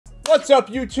What's up,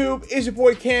 YouTube? It's your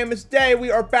boy Cam. Today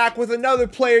we are back with another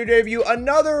player debut,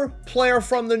 another player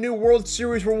from the new World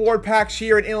Series reward packs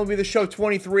here at MLB The Show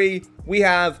 23. We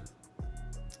have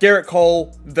Gerrit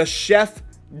Cole, the Chef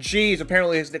G is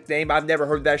apparently his nickname. I've never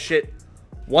heard that shit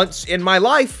once in my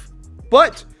life,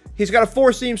 but he's got a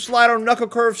four-seam slider, knuckle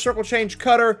curve, circle change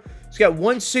cutter. He's got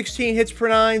 116 hits per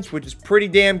nines, which is pretty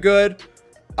damn good.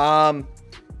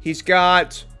 He's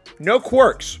got no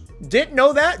quirks. Didn't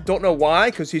know that. Don't know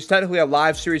why, because he's technically a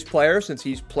live series player since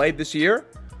he's played this year.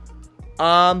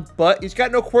 But he's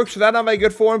got no quirks, so that's not very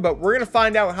good for him. But we're going to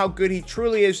find out how good he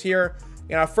truly is here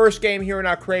in our first game here in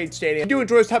our Created Stadium. If you do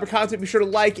enjoy this type of content, be sure to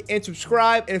like and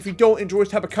subscribe. And if you don't enjoy this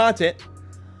type of content,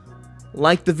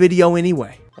 like the video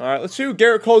anyway. All right, let's see who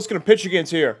Gerrit Cole is going to pitch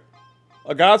against here.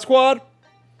 A God Squad?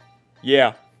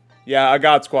 Yeah, a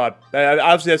God Squad.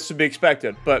 Obviously, that's to be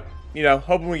expected. But, you know,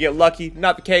 hoping we get lucky.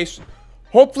 Not the case.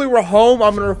 Hopefully we're home.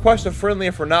 I'm going to request a friendly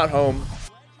if we're not home.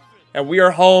 And we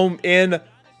are home in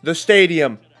the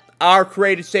stadium. Our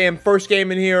Created Stadium. First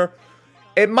game in here.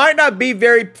 It might not be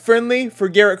very friendly for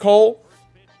Gerrit Cole.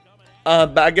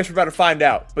 But I guess we're about to find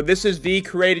out. But this is the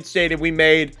Created Stadium we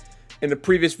made in the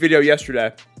previous video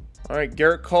yesterday. Alright,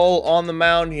 Gerrit Cole on the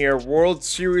mound here. World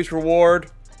Series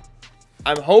reward.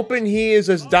 I'm hoping he is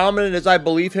as dominant as I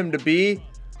believe him to be.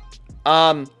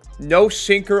 No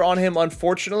sinker on him,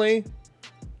 unfortunately.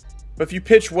 But if you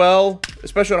pitch well,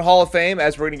 especially on Hall of Fame,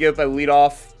 as we're going to give a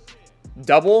leadoff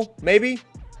double, maybe?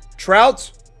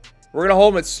 Trout, we're going to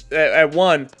hold him at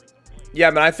 1. Yeah,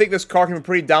 man, I think this card can be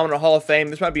pretty dominant on Hall of Fame.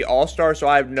 This might be All-Star, so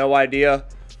I have no idea.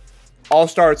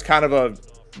 All-Star, it's kind of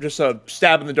just a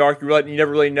stab in the dark. You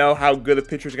never really know how good the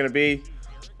pitcher is going to be.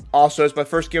 Also, it's my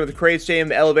first game with the Created Stadium.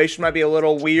 The elevation might be a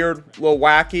little weird, a little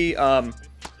wacky.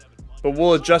 But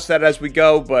we'll adjust that as we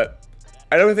go. But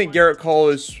I don't think Gerrit Cole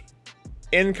is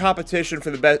in competition for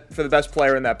the best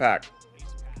player in that pack.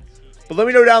 But let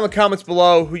me know down in the comments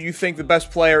below who you think the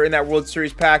best player in that World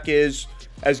Series pack is,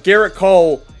 as Gerrit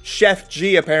Cole, Chef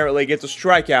G apparently, gets a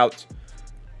strikeout.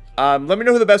 Let me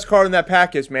know who the best card in that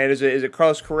pack is, man. Is it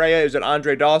Carlos Correa? Is it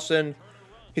Andre Dawson?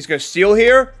 He's going to steal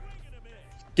here?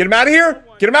 Get him out of here?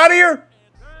 Get him out of here?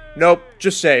 Nope,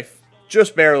 just safe.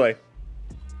 Just barely.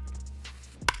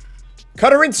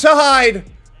 Cutter inside!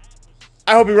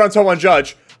 I hope he runs home on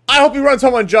Judge. I hope he runs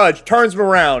home on Judge. Turns him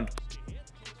around.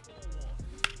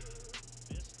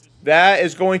 That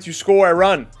is going to score a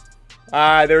run.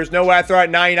 There's no way I throw out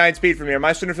 99 speed from here.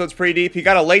 My center field's pretty deep. He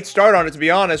got a late start on it, to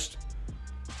be honest.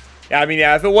 Yeah, I mean,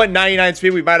 yeah, if it wasn't 99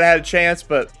 speed, we might have had a chance,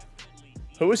 but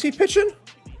who is he pitching?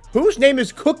 Whose name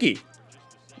is Cookie?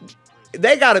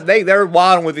 They got it. They're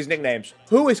wilding with these nicknames.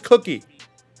 Who is Cookie?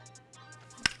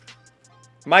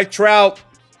 Mike Trout.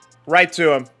 Right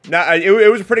to him. Now,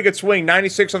 it was a pretty good swing.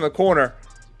 96 on the corner.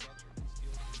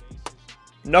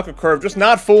 Knuckle curve. Just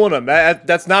not fooling him.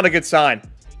 That's not a good sign.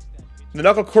 The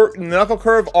knuckle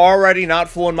curve already not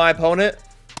fooling my opponent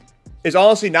is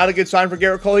honestly not a good sign for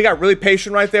Gerrit Cole. He got really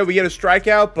patient right there. We get a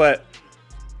strikeout, but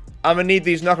I'm going to need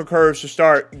these knuckle curves to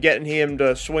start getting him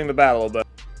to swing the bat a little bit.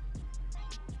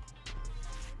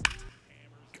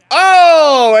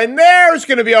 Oh, and there's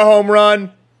going to be a home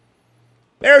run.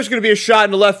 There's going to be a shot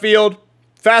into left field.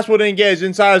 Fastball didn't get as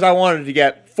inside as I wanted to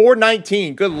get.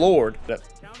 419. Good Lord.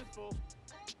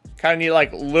 Kind of need,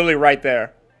 like, literally right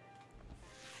there.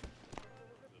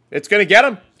 It's going to get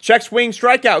him. Check swing,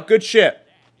 strikeout. Good shit.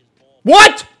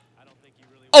 What?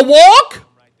 A walk?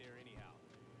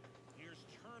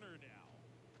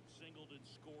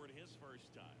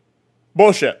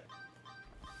 Bullshit.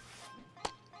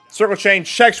 Circle change,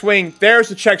 check swing. There's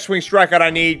the check swing strikeout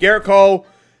I need. Gerrit Cole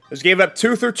just gave up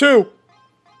 2 through 2.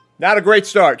 Not a great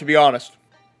start, to be honest.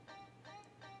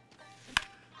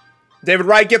 David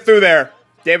Wright, get through there.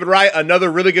 David Wright, another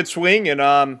really good swing,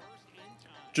 and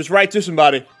just right to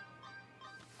somebody.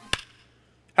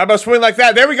 How about a swing like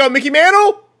that? There we go, Mickey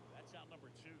Mantle.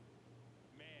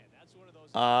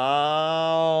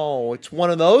 Oh, it's one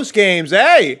of those games.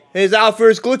 Hey, his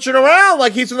outfield is glitching around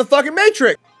like he's in the fucking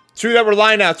Matrix. 2 that were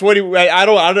lineouts. What do you? I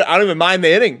don't even mind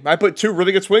the inning. I put 2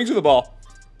 really good swings of the ball.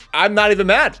 I'm not even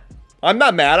mad. I'm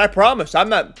not mad, I promise. I'm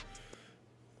not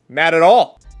mad at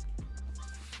all.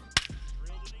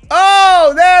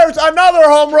 Oh, there's another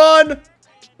home run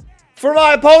for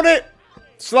my opponent.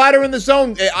 Slider in the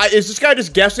zone. Is this guy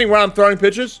just guessing where I'm throwing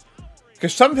pitches?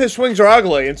 Because some of his swings are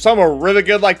ugly, and some are really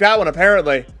good like that one,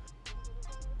 apparently.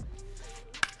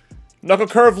 Knuckle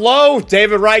curve low.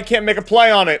 David Wright can't make a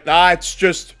play on it. It's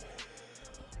just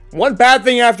one bad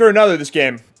thing after another this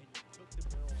game.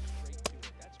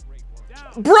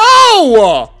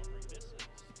 Bro!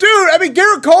 Dude, I mean,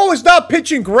 Gerrit Cole is not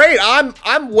pitching great.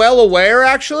 I'm well aware,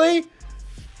 actually.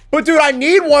 But dude, I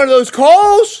need one of those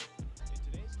calls.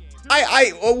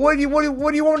 What do you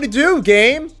want me to do,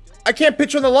 game? I can't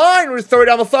pitch on the line. We're just throw it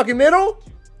down the fucking middle.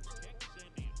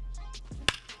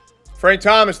 Frank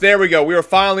Thomas, there we go. We are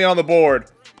finally on the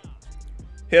board.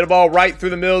 Hit a ball right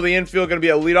through the middle of the infield. Going to be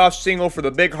a leadoff single for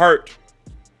the big heart.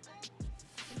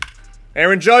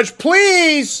 Aaron Judge,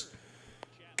 please.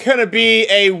 Going to be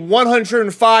a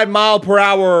 105 mile per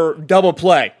hour double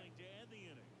play.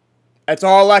 That's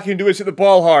all I can do is hit the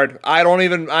ball hard.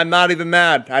 I'm not even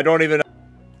mad. I don't even.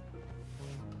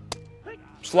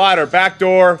 Slider,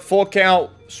 backdoor, full count,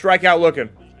 strikeout looking.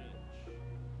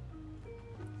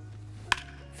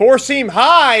 Four-seam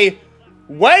high,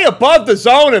 way above the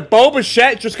zone, and Bo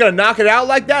Bichette just going to knock it out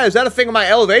like that? Is that a thing of my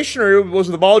elevation, or was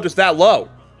the ball just that low?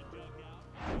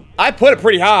 I put it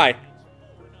pretty high.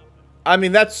 I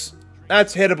mean, that's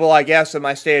hittable, I guess, in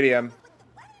my stadium.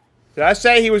 Did I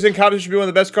say he was in competition to be one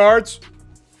of the best cards?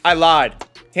 I lied.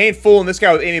 He ain't fooling this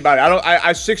guy with anybody.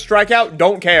 I 6 strikeout,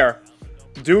 don't care.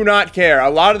 Do not care. A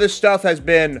lot of this stuff has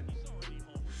been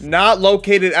not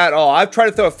located at all. I've tried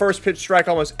to throw a first pitch strike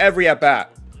almost every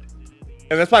at-bat.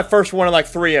 And that's my first one in like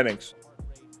 3 innings.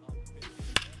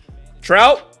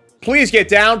 Trout, please get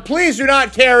down. Please do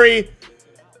not carry.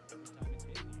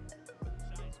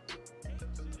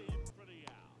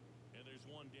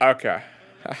 Okay.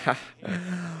 I'm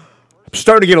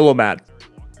starting to get a little mad.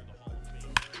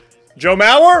 Joe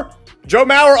Mauer? Joe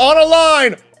Mauer on a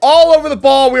line. All over the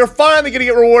ball. We are finally going to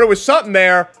get rewarded with something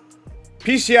there.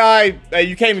 PCI,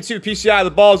 you can't even see the PCI. The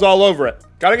ball's all over it.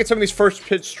 Got to get some of these first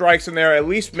pitch strikes in there. At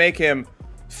least make him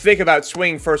think about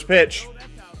swinging first pitch.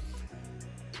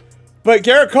 But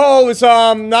Gerrit Cole is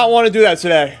not want to do that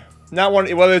today.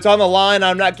 Whether it's on the line,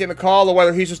 I'm not getting the call, or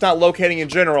whether he's just not locating in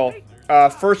general.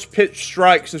 First pitch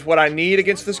strikes is what I need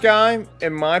against this guy,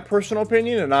 in my personal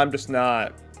opinion, and I'm just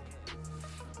not.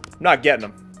 I'm not getting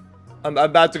them. I'm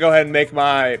about to go ahead and make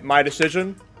my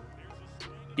decision.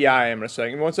 Yeah, I am in a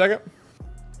second. Give me 1 second.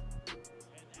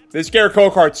 This Gerrit Cole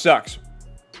card sucks.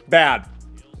 Bad.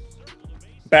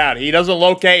 Bad. He doesn't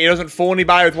locate. He doesn't fool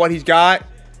anybody with what he's got.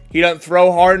 He doesn't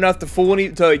throw hard enough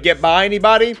to to get by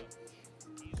anybody.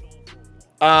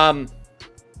 Yeah.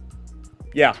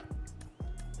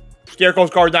 Gerrit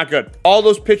Cole's card not good. All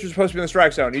those pitchers are supposed to be in the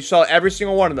strike zone. You saw every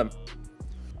single one of them.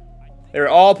 They were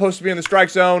all supposed to be in the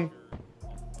strike zone.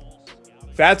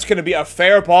 That's going to be a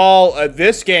fair ball.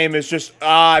 This game is just,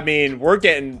 I mean, we're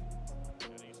getting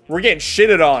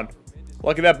shitted on.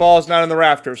 Lucky that ball is not in the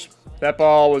rafters. That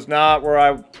ball was not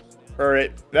where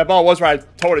that ball was where I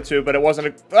told it to, but it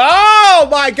wasn't. Oh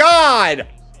my God!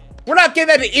 We're not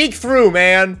getting that to eke through,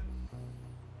 man.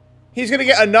 He's going to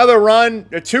get another run,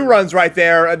 2 runs right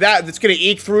there. That's going to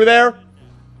eke through there.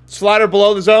 Slider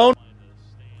below the zone.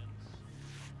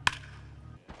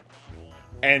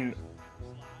 And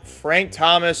Frank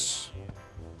Thomas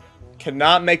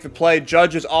cannot make the play.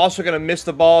 Judge is also going to miss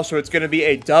the ball, so it's going to be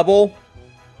a double.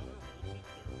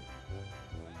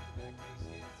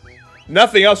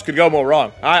 Nothing else could go more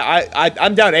wrong.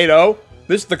 I'm down 8-0.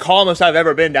 This is the calmest I've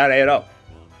ever been down 8-0.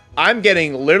 I'm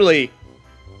getting literally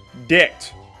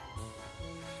dicked.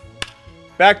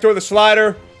 Backdoor the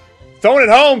slider. Throwing it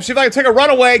home. See if I can take a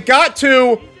runaway. Got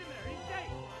to.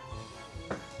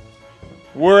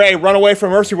 We're a runaway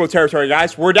from Mercy Rule territory,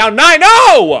 guys. We're down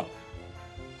 9-0!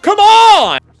 Come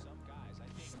on!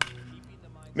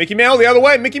 Mickey Mantle the other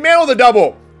way. Mickey Mantle the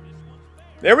double.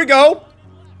 There we go.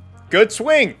 Good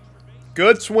swing.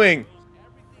 Good swing.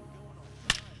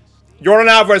 Jordan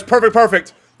Alvarez. Perfect,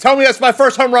 perfect. Tell me that's my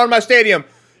first home run in my stadium.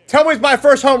 Tell me it's my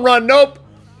first home run. Nope.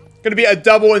 Going to be a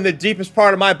double in the deepest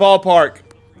part of my ballpark.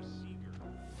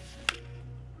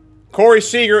 Corey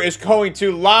Seager is going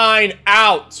to line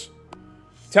out.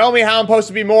 Tell me how I'm supposed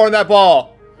to be more in that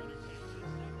ball.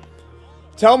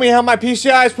 Tell me how my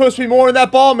PCI is supposed to be more in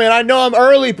that ball, man. I know I'm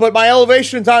early, but my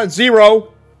elevation's on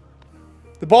 0.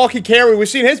 The ball can carry. We've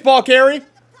seen his ball carry.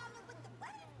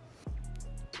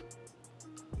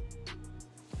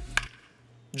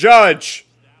 Judge.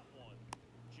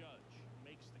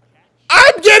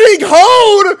 I'm getting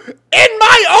hoed in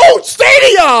my own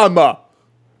stadium!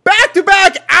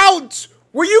 Back-to-back outs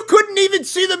where you couldn't even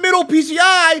see the middle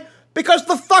PCI because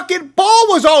the fucking ball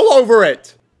was all over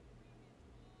it.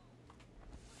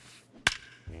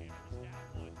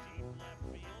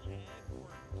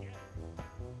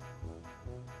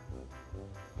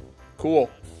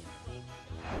 Cool.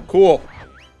 Cool.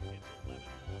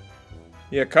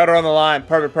 Yeah, cutter on the line.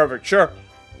 Perfect, perfect. Sure.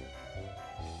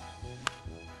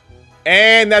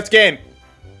 And that's game.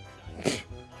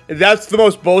 That's the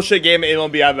most bullshit game in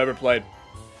MLB I've ever played.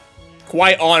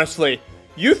 Quite honestly.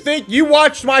 You think you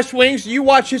watched my swings, you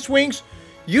watch his swings,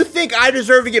 You think I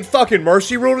deserve to get fucking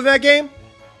mercy ruled in that game?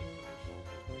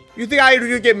 You think I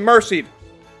deserve to get mercied?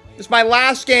 It's my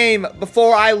last game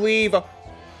before I leave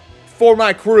for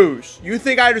my cruise. You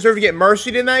think I deserve to get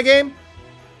mercied in that game?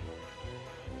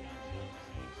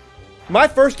 My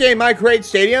first game, my created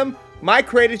stadium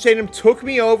took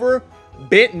me over,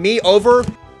 bent me over